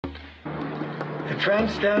The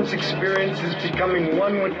trance dance experience is becoming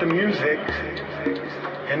one with the music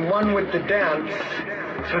and one with the dance,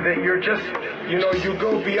 so that you're just, you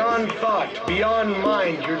go beyond thought, beyond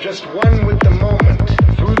mind. You're just one with the moment,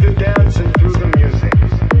 through the dance and through the music.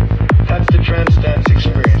 That's the trance dance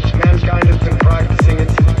experience. Mankind has been practicing it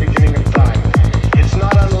since the beginning of time. It's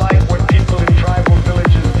not unlike what people in tribal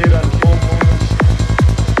villages did on full moons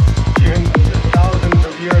even thousands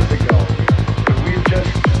of years ago. But we've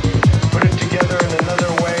just put it together in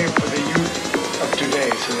another way for the youth of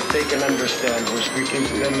today so that they can understand. We're speaking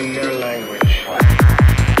to them in their